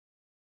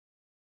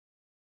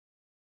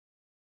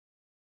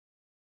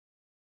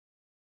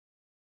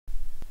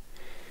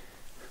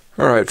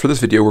Alright, for this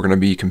video we're going to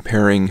be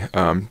comparing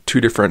two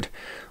different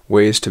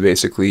ways to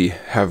basically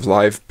have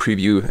live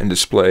preview and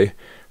display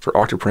for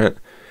OctoPrint.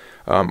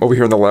 Over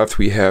here on the left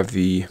we have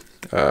the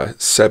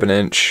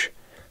 7-inch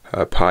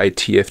Pi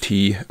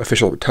TFT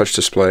official touch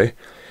display.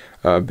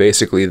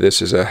 Basically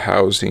this is a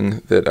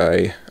housing that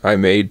I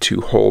made to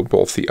hold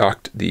both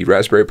the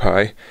Raspberry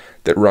Pi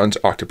that runs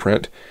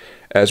OctoPrint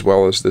as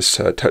well as this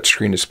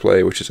touchscreen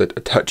display, which is a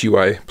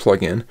TouchUI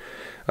plugin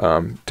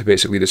to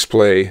basically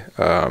display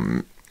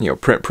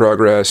print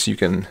progress. You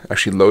can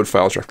actually load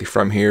files directly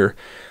from here,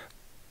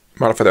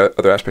 modify the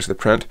other aspects of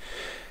the print.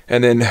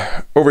 And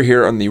then over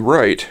here on the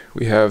right,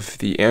 we have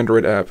the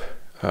Android app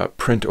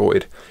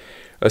Printoid.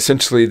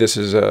 Essentially, this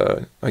is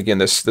again,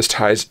 this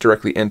ties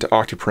directly into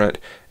OctoPrint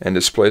and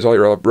displays all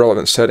your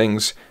relevant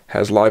settings,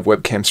 has live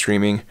webcam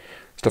streaming,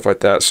 stuff like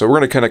that. So we're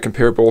going to kind of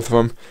compare both of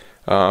them.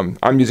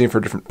 I'm using it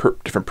for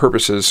different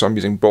purposes, so I'm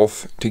using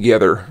both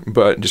together,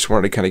 but just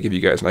wanted to kind of give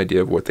you guys an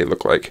idea of what they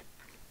look like.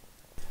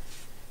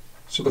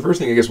 So the first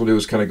thing I guess we'll do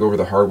is kind of go over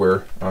the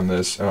hardware on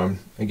this.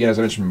 Again, as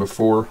I mentioned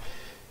before,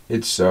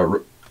 it's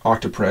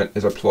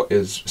OctoPrint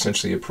is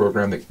essentially a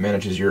program that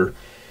manages your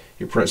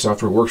print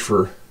software. Works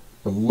for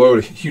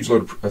a huge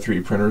load of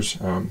 3D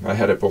printers. I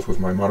had it both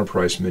with my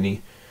Monoprice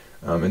Mini,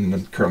 and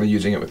then currently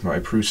using it with my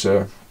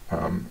Prusa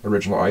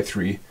original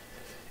i3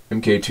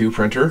 MK2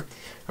 printer.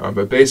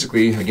 But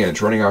basically, again,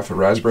 it's running off a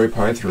Raspberry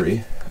Pi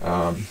 3,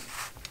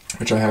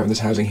 which I have in this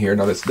housing here.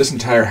 Now this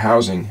entire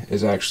housing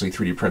is actually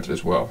 3D printed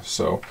as well.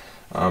 So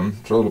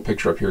there's a little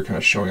picture up here kind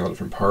of showing all the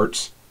different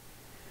parts.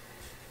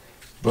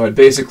 But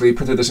basically,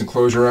 printed this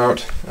enclosure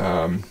out.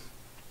 The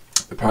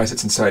Pi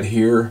sits inside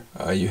here.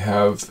 You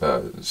have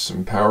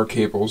some power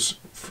cables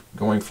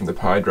going from the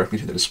Pi directly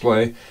to the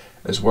display,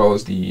 as well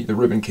as the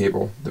ribbon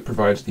cable that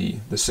provides the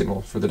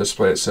signal for the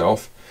display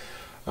itself.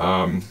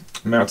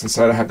 Mounts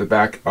inside. I have the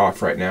back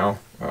off right now,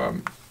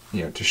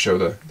 to show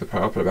the Pi.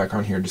 I'll put it back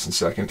on here in just a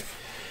second.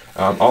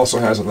 Also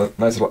has a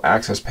nice little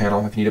access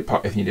panel if you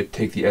need to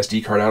take the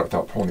SD card out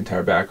without pulling the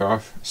entire back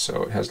off.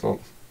 So it has a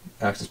little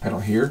access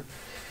panel here.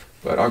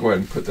 But I'll go ahead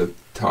and put the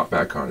top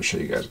back on to show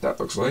you guys what that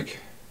looks like.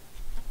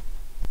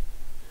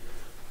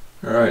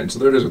 Alright, and so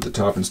there it is with the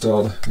top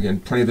installed. Again,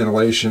 plenty of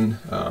ventilation.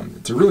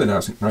 It's a really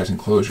nice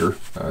enclosure.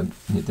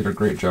 They did a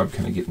great job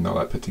kind of getting all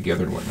that put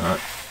together and whatnot.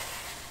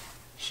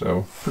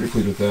 So, pretty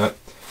pleased with that.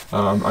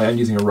 I am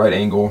using a right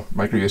angle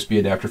micro USB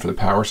adapter for the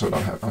power, so I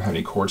don't have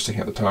any cords sticking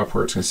out the top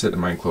where it's going to sit in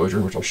my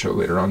enclosure, which I'll show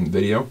later on in the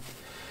video.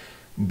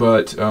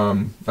 But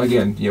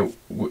again,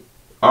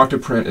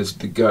 OctoPrint is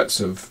the guts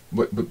of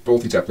what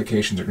both these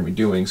applications are going to be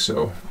doing,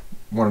 so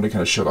wanted to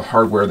kind of show the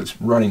hardware that's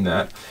running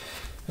that.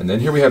 And then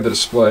here we have the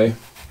display,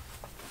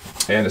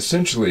 and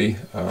essentially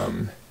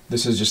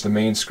this is just the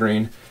main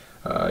screen.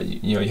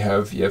 You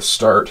have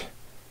start,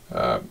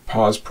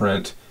 pause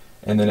print,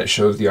 and then it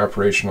shows the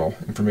operational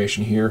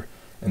information here.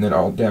 And then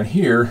all down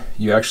here,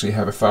 you actually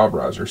have a file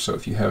browser. So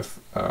if you have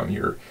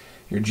your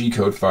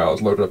G-code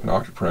files loaded up in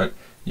OctoPrint,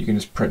 you can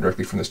just print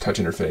directly from this touch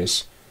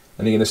interface.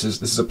 And again, this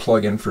is a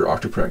plugin for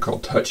OctoPrint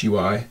called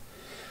TouchUI.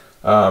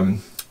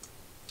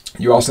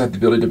 You also have the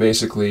ability to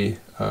basically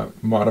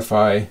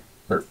modify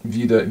or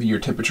view your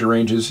temperature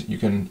ranges. You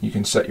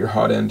can set your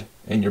hot end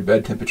and your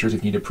bed temperatures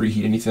if you need to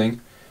preheat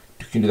anything.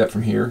 You can do that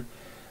from here.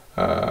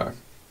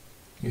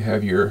 You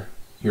have your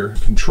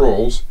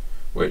controls,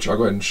 which I'll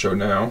go ahead and show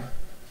now.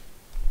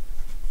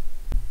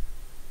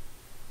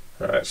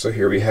 Alright, so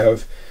here we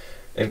have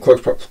in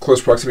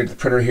close proximity to the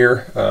printer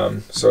here.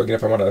 So again,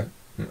 if I want to,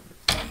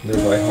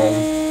 there's my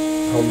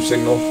home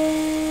signal.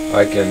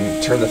 I can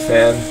turn the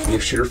fan, the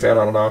shooter fan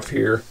on and off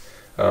here.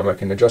 I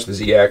can adjust the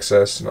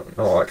Z-axis and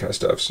all that kind of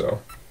stuff. So,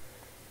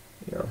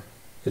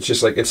 it's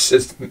just like it's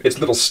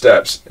little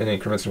steps and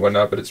increments and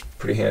whatnot, but it's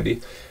pretty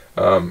handy.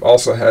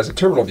 Also has a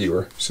terminal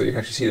viewer, so you can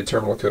actually see the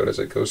terminal code as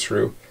it goes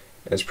through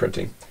and it's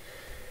printing.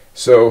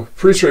 So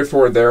pretty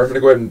straightforward there. I'm going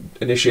to go ahead and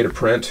initiate a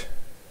print.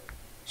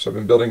 So I've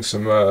been building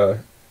some leg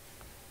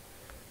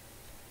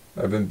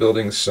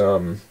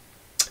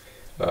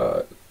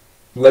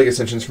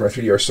extensions for my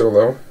 3DR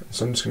Solo.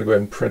 So I'm just going to go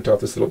ahead and print off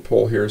this little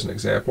pole here as an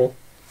example.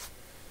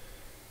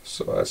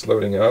 So that's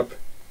loading up.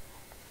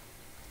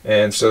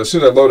 And so as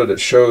soon as I load it, it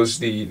shows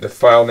the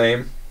file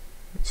name.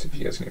 Let's see if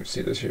you guys can even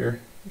see this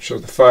here. It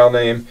shows the file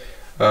name.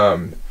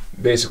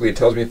 Basically, it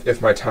tells me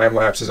if my time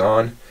lapse is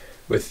on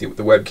with the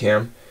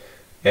webcam,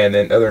 and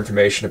then other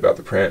information about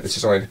the print. This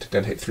is only going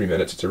to take 3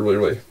 minutes. It's a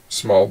really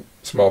small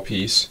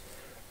piece.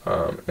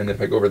 And then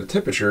if I go over the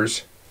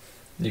temperatures,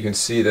 you can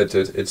see that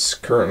it's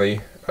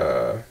currently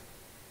the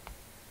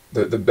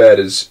bed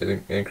is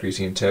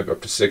increasing in temp up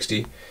to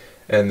 60,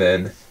 and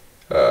then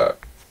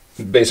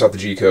based off the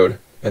G code,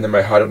 and then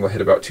my hot end will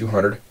hit about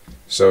 200.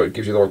 So it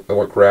gives you a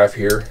little graph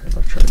here.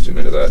 I'll try to zoom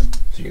into that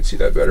so you can see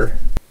that better.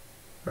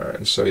 Alright,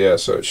 and so yeah,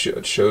 so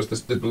it shows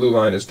the blue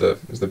line is the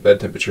bed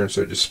temperature, and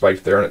so it just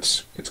spiked there, and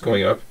it's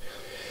going up.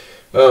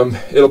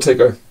 It'll take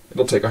a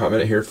hot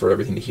minute here for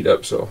everything to heat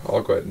up, so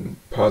I'll go ahead and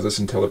pause this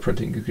until the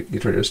printing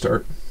gets ready to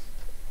start.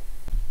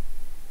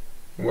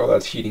 While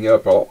that's heating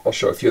up, I'll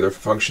show a few other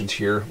functions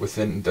here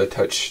within the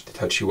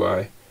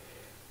TouchUI.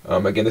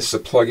 Again, this is a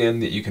plugin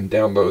that you can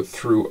download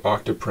through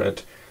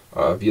OctoPrint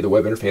via the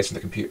web interface in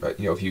the computer.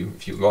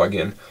 If you log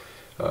in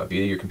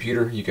via your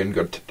computer, you can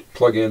go to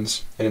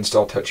plugins and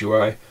install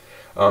TouchUI.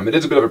 It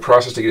is a bit of a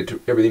process to get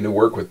everything to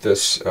work with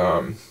this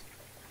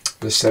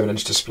this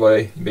 7-inch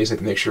display. You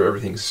basically make sure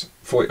everything's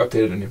fully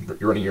updated and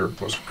you're running your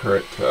most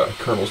current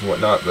kernels and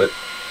whatnot. But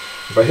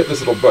if I hit this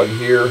little button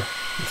here,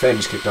 the fan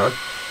just kicked on.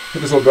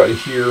 Hit this little button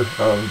here.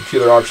 A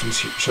few other options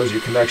shows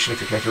your connection, if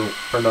you're connected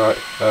or not.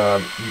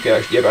 You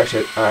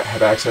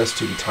have access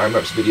to the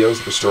time-lapse videos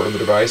that are stored on the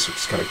device, which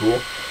is kind of cool.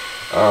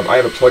 I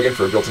have a plugin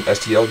for a built-in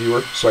STL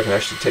viewer, so I can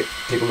actually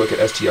take a look at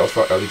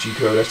the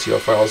G-code STL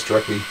files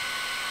directly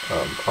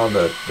on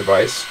the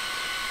device.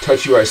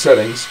 TouchUI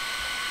settings,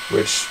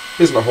 which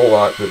isn't a whole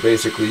lot, but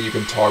basically you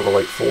can toggle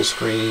like full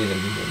screen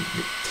and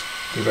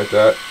things like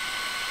that.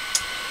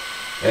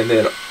 And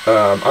then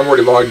I'm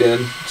already logged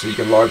in, so you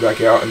can log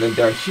back out. And then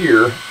down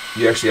here,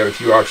 you actually have a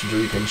few options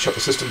where you can shut the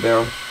system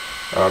down,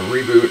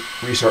 reboot,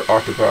 restart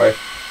Octopi,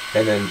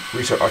 and then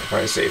restart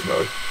Octopi in safe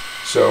mode.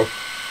 So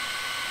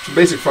some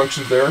basic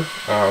functions there,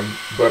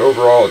 but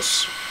overall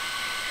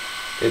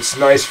it's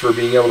nice for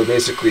being able to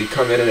basically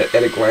come in and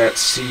at a glance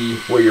see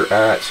where you're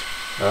at,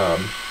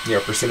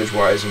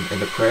 percentage-wise in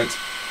the print.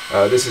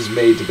 This is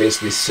made to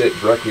basically sit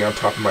directly on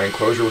top of my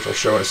enclosure, which I'll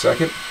show in a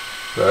second.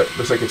 But it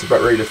looks like it's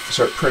about ready to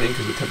start printing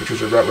because the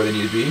temperatures are about where they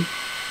need to be.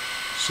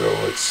 So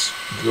let's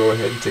go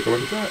ahead and take a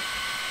look at that.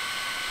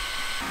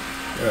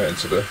 Alright,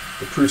 so the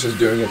Prusa is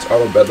doing its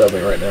auto bed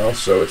leveling right now,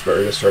 so it's about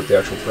ready to start the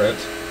actual print.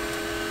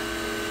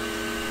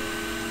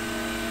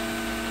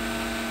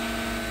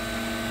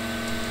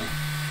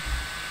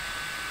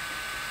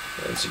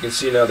 And so you can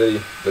see now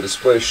the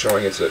display is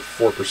showing it's at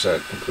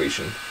 4%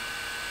 completion.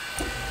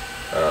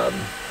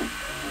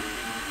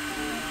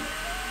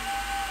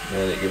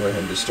 And you can go ahead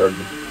and just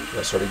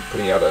started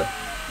putting out a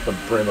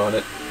brim on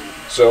it.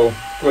 So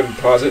go ahead and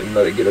pause it and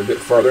let it get a bit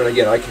farther. And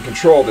again, I can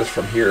control this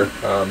from here.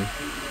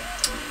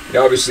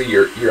 Obviously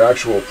your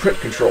actual print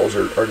controls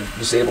are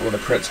disabled when the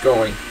print's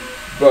going,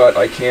 but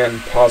I can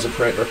pause a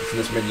print directly from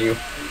this menu,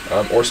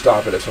 or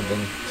stop it if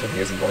something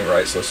isn't going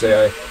right. So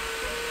say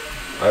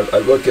I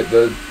look at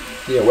the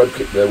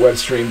web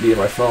stream via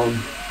my phone,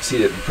 see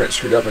that the print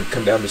screwed up, and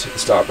come down and just hit the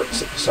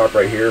stop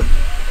right here,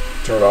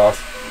 turn it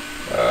off.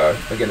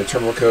 Again, the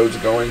terminal code's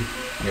going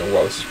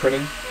while this is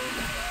printing.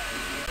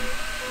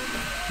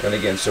 And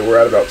again, so we're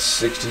at about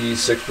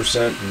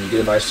 66%, and you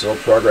get a nice little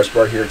progress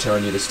bar here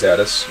telling you the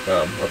status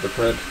of the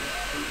print.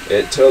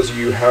 It tells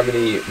you how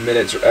many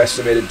minutes are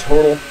estimated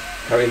total,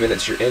 how many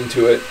minutes you're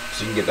into it,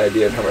 so you can get an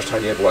idea of how much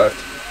time you have left.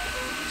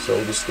 So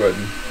we'll just go ahead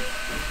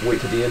and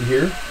wait to the end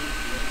here.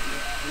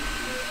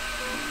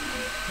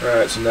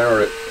 Alright, so now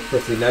we're at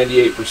roughly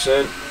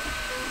 98%.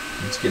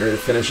 It's getting ready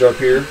to finish up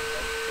here.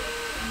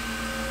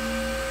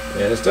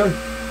 And it's done.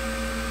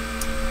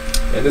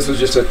 And this was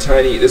just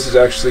this is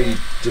actually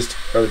just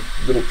a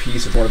little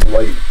piece of one of the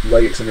light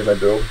extenders I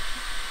build.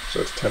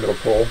 So it's a 10 little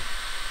pull.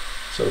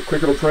 So a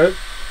quick little print,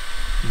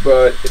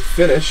 but it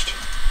finished.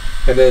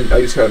 And then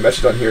I just got a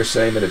message on here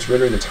saying that it's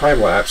rendering the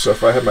time lapse. So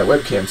if I have my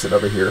webcam sitting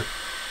over here,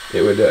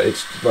 it would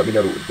it's let me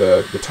know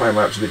the time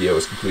lapse video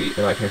is complete,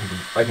 and I can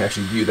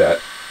actually view that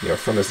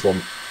from this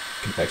little.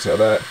 Can exhale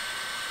that.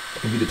 I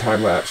can view the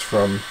time lapse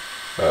from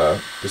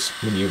this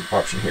menu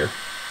option here.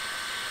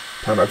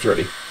 Time lapse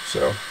ready.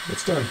 So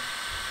it's done.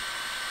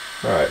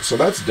 Alright, so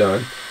that's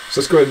done.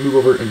 So let's go ahead and move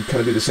over and kind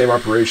of do the same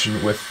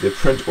operation with the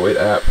Printoid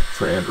app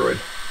for Android.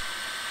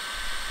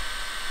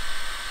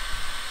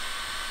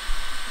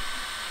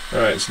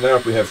 Alright, so now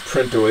we have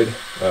Printoid,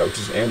 which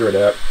is an Android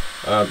app.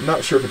 I'm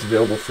not sure if it's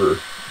available for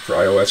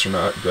iOS or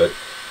not, but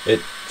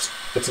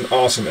it's an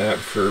awesome app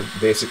for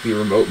basically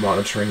remote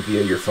monitoring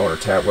via your phone or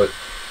tablet.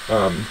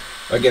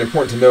 Again,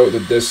 important to note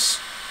that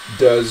this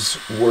does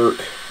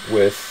work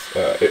with,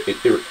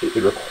 it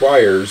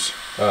requires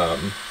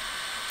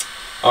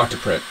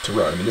OctoPrint to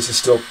run. I mean, this is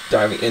still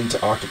dialing into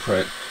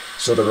OctoPrint,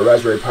 so the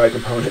Raspberry Pi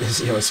component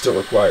is still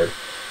required.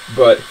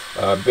 But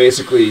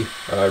basically,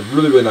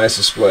 really nice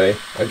display.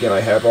 Again,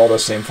 I have all the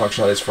same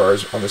functionality as far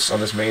as on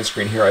this main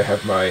screen here. I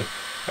have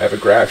a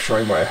graph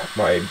showing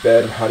my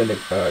bed and hot end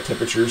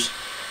temperatures.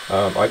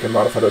 I can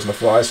modify those on the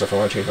fly. So if I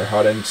want to change my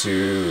hot end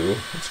to,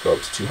 let's go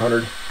up to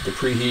 200 to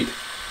preheat,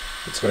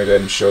 it's going to go ahead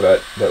and show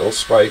that little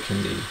spike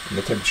in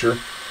the temperature.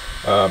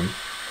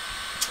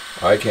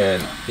 I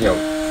can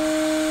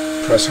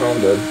press home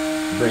to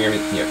bring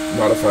everything,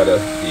 modify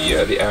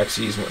the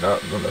axes and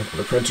whatnot on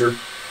the printer.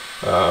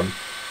 A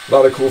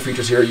lot of cool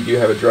features here. You do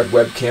have a direct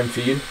webcam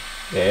feed,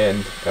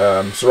 and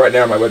so right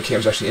now my webcam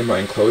is actually in my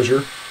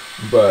enclosure,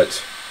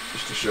 but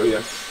just to show you,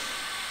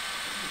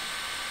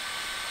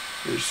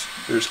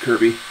 there's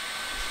Kirby,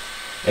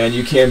 and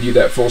you can view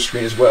that full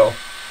screen as well.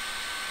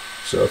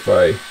 So if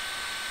I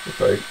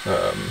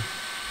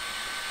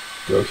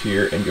go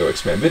here and go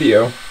expand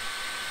video,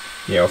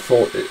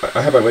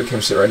 I have my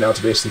webcam set right now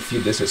to basically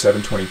feed this at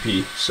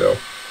 720p, so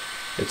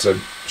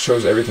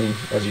shows everything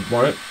as you'd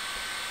want it.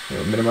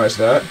 Minimize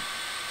that,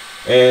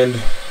 And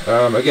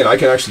again, I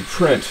can actually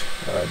print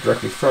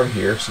directly from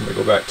here. So I'm going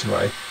to go back to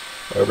my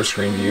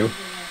overscreen view.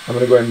 I'm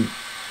going to go ahead and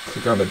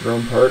click on the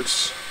drone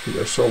parts.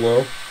 They're so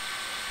low.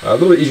 A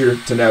little bit easier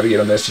to navigate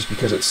on this just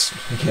because it's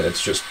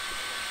just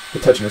the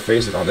touch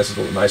interface on this is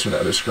a little nicer than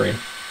the other screen.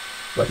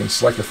 But I can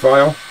select the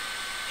file,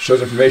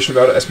 shows information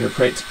about it, estimated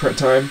print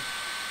time,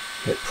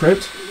 hit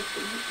print,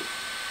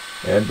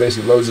 and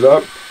basically loads it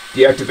up.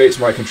 Deactivates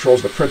my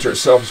controls of the printer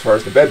itself as far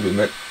as the bed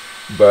movement,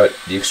 but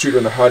the extruder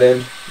and the hot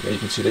end, you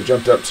can see they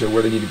jumped up to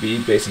where they need to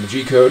be based on the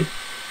G code,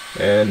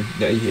 and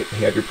now you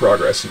have your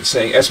progress. And it's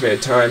saying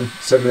estimated time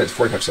 7 minutes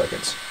 45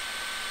 seconds.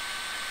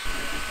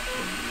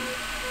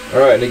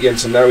 Alright, and again,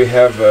 so now we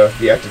have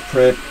the active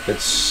print.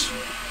 It's,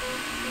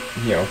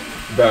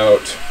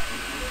 about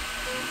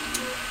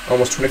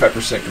almost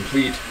 25%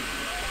 complete.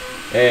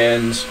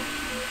 And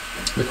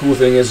the cool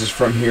thing is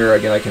from here,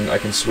 again, I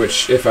can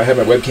switch. If I have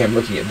my webcam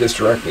looking at this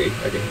directly,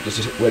 I can just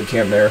hit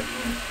webcam there.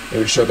 It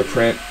would show the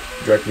print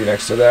directly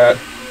next to that.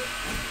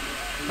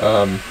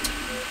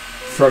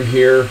 From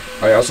here,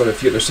 I also have a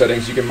few other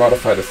settings. You can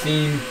modify the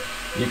theme.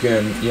 You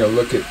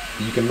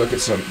can look at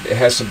some. It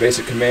has some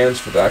basic commands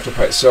for the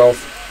OctoPrint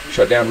itself.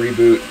 Shut down,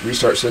 reboot,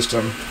 restart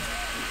system.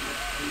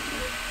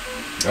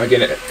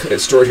 Again, it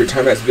stores your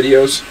time-lapse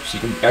videos, so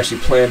you can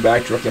actually plan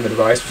back directly on the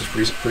device,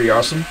 which is pretty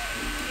awesome.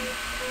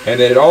 And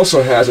then it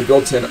also has a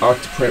built-in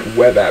OctoPrint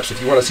web app. So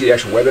if you want to see the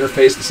actual web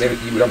interface, the same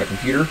that you would on the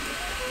computer,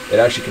 it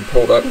actually can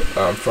pull it up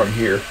from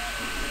here.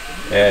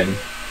 And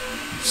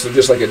so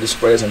just like it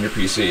displays on your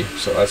PC.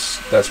 So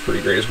that's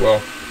pretty great as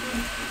well.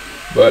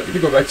 But if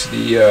you go back to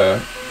the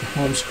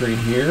home screen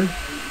here,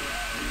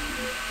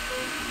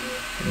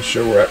 and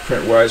show where at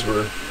print-wise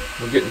we're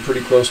getting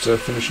pretty close to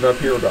finishing up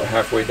here. We're about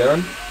halfway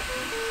done.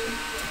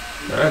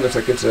 Alright, looks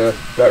like it's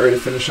about ready to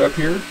finish up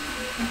here.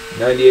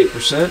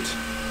 98%.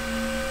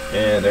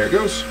 And there it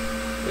goes.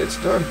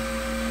 It's done.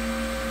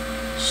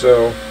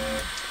 So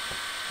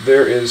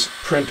there is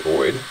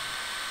Printoid.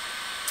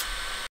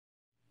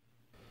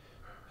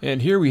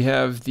 And here we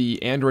have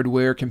the Android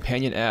Wear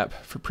companion app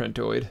for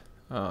Printoid.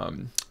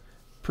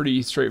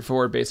 Pretty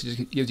straightforward. Basically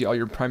just gives you all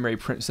your primary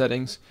print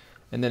settings.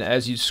 And then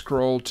as you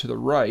scroll to the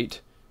right,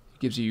 it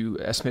gives you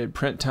estimated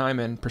print time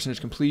and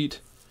percentage complete.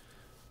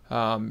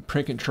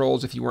 Print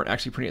controls if you weren't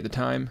actually printing at the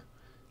time.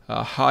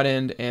 Hot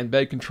end and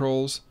bed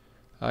controls.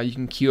 You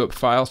can queue up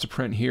files to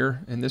print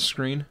here in this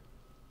screen.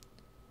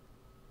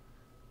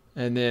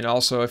 And then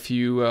also a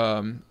few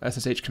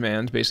SSH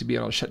commands, basically be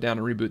able to shut down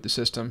and reboot the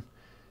system.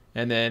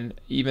 And then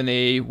even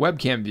a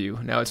webcam view.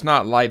 Now it's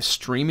not live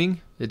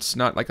streaming. It's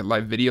not like a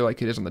live video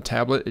like it is on the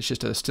tablet. It's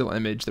just a still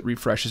image that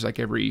refreshes like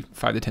every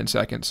 5 to 10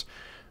 seconds.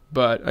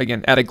 But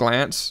again, at a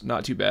glance,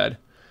 not too bad.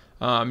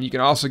 You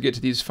can also get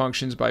to these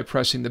functions by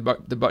pressing the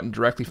button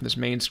directly from this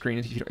main screen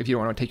if you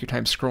don't want to take your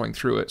time scrolling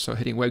through it. So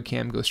hitting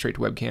webcam goes straight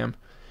to webcam.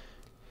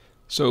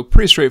 So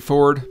pretty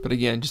straightforward, but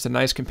again, just a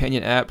nice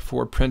companion app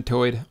for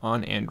Printoid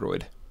on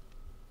Android.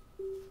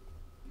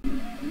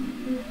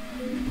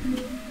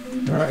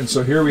 Alright, and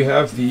so here we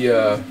have the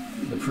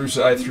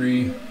Prusa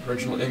i3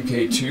 original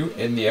MK2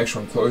 in the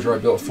actual enclosure I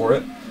built for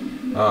it.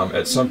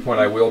 At some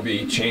point I will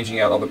be changing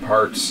out all the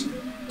parts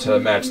to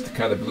match the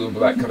kind of blue and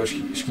black color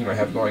scheme I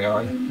have going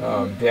on.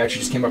 They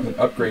actually just came up with an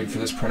upgrade for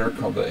this printer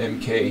called the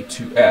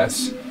MK2S.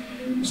 So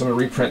I'm going to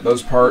reprint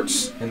those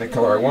parts in the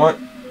color I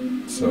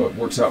want, so it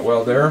works out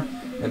well there.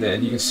 And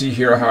then you can see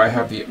here how I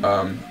have the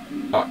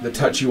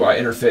TouchUI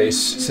interface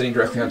sitting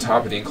directly on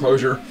top of the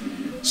enclosure.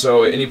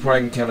 So at any point I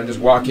can kind of just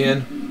walk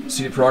in,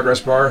 see the progress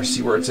bar,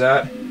 see where it's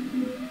at,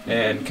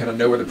 and kind of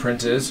know where the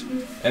print is.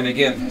 And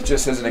again,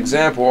 just as an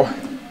example,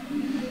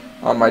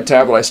 on my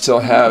tablet I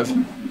still have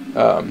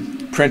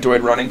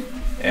Printoid running,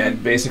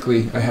 and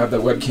basically I have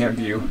the webcam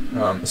view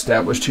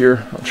established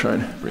here. I'll try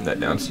and bring that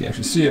down so you can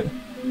actually see it.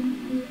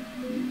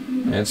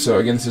 And so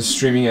again, this is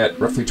streaming at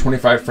roughly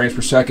 25 frames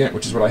per second,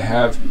 which is what I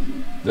have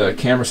the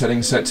camera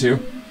settings set to.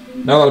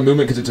 Not a lot of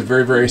movement because it's a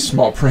very, very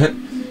small print,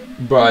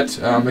 but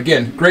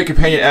again, great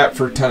companion app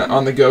for kind of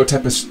on-the-go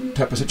type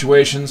of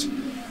situations.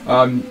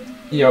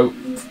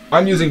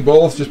 I'm using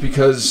both just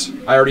because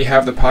I already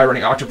have the Pi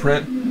running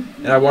OctoPrint,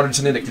 and I wanted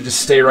something that could just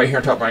stay right here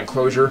on top of my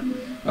enclosure.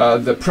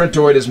 The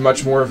Printoid is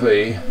much more of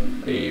a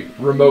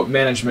remote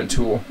management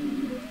tool,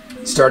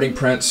 starting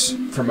prints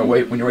from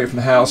when you're away from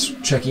the house,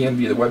 checking in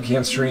via the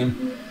webcam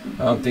stream,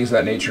 things of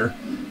that nature.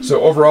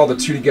 So overall, the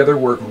two together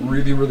work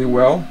really, really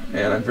well,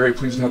 and I'm very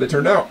pleased with how they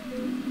turned out.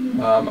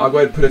 I'll go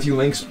ahead and put a few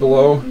links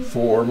below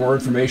for more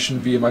information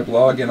via my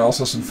blog, and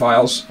also some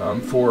files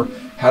for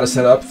how to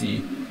set up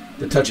the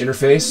touch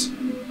interface.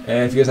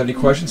 And if you guys have any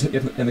questions,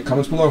 hit me in the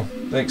comments below.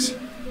 Thanks.